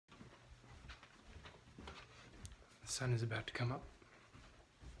sun is about to come up.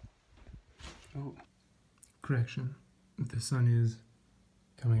 Oh, correction. The sun is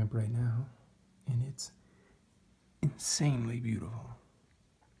coming up right now, and it's insanely beautiful.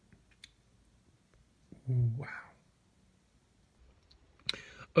 Wow.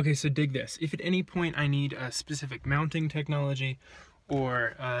 Okay, so dig this. If at any point I need a specific mounting technology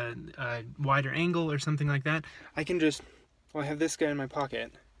or a wider angle or something like that, I can just, well, I have this guy in my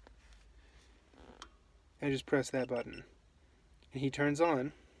pocket. I just press that button and he turns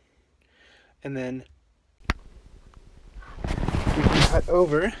on, and then we can cut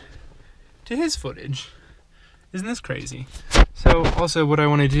over to his footage. Isn't this crazy? So also what I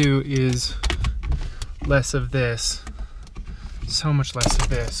want to do is less of this, so much less of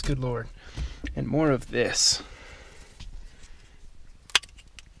this, good lord, and more of this.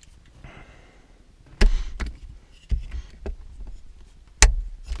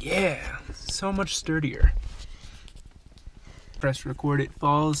 Yeah, so much sturdier. Press record, it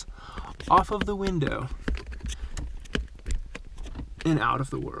falls off of the window and out of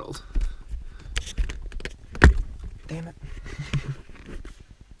the world. Damn it.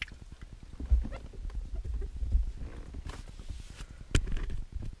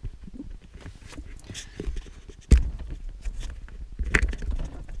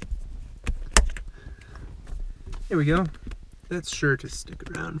 There we go. That's sure to stick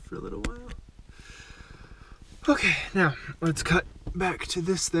around for a little while. Okay, now let's cut back to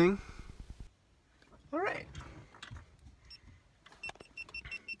this thing. All right.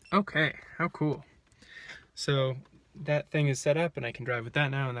 Okay, how cool. So that thing is set up and I can drive with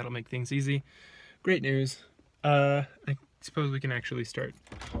that now, and that'll make things easy. Great news. I suppose we can actually start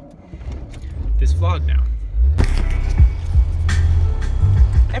this vlog now.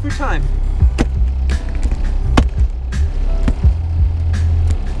 Every time.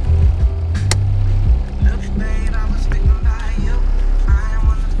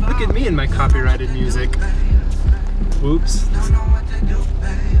 Look at me and my copyrighted music. Whoops.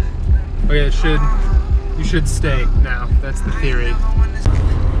 Okay, you should stay now. That's the theory.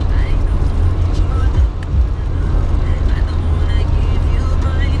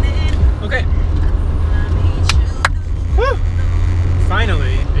 Okay. Woo!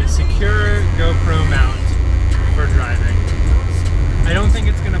 Finally, a secure GoPro mount for driving. I don't think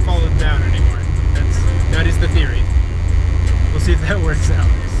it's gonna fall down anymore. That is the theory. We'll see if that works out.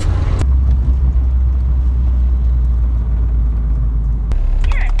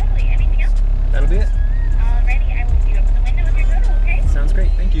 That'll be it. Alrighty, I will see you up in the window with your photo, okay? Sounds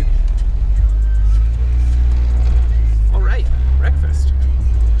great, thank you. Alright, breakfast.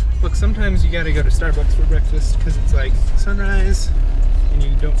 Look, sometimes you gotta go to Starbucks for breakfast because it's like sunrise and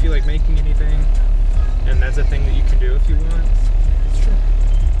you don't feel like making anything. And that's a thing that you can do if you want. It's true.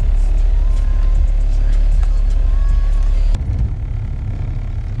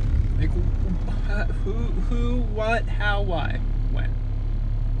 Like, who, what, how, why, when?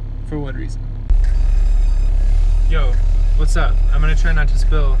 For what reason? Yo, what's up? I'm gonna try not to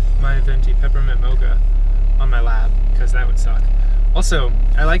spill my venti peppermint mocha on my lap, because that would suck. Also,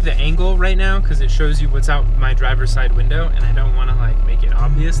 I like the angle right now because it shows you what's out my driver's side window, and I don't want to like make it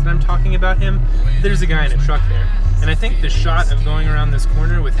obvious that I'm talking about him. There's a guy in a truck there, and I think the shot of going around this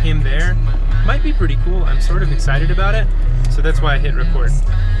corner with him there might be pretty cool. I'm sort of excited about it, so that's why I hit record.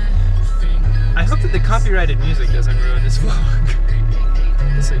 I hope that the copyrighted music doesn't ruin this vlog.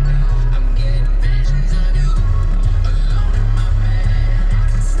 Let's see.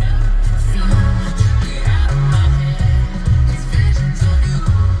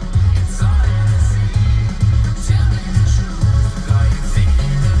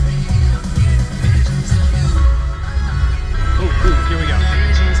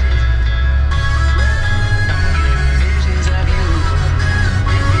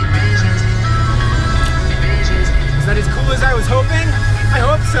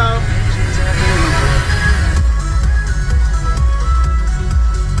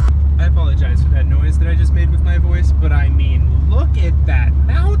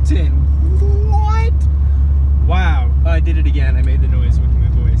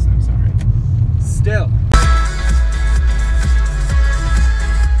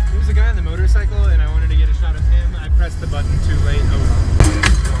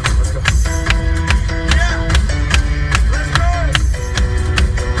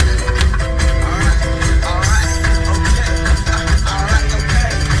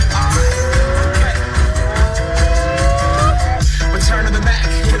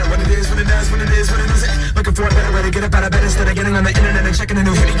 Get up out of bed instead of getting on the internet and checking a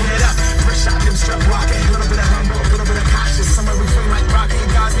new hit. Get up, fresh out, them strut walking. A little bit of humble, a little bit of cautious. Somewhere between like Rocky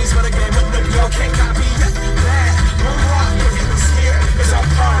and Cosby's for the game, but no, y'all can't copy. Bad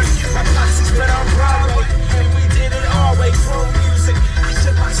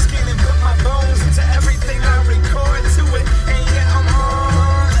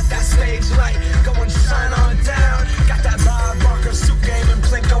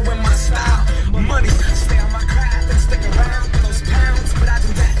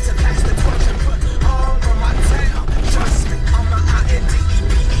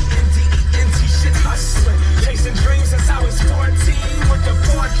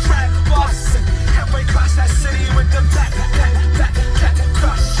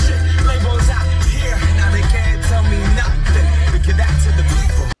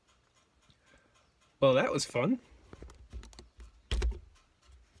Well, that was fun.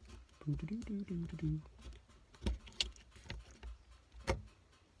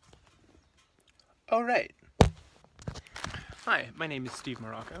 All right. Hi, my name is Steve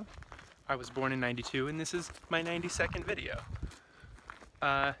Moraco. I was born in '92, and this is my 92nd video.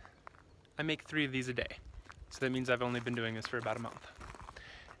 I make 3 of these a day, so that means I've only been doing this for about a month.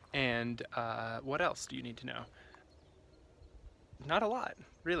 And what else do you need to know? Not a lot,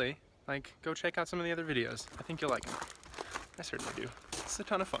 really. Like, go check out some of the other videos. I think you'll like them. I certainly do. It's a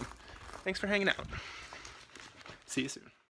ton of fun. Thanks for hanging out. See you soon.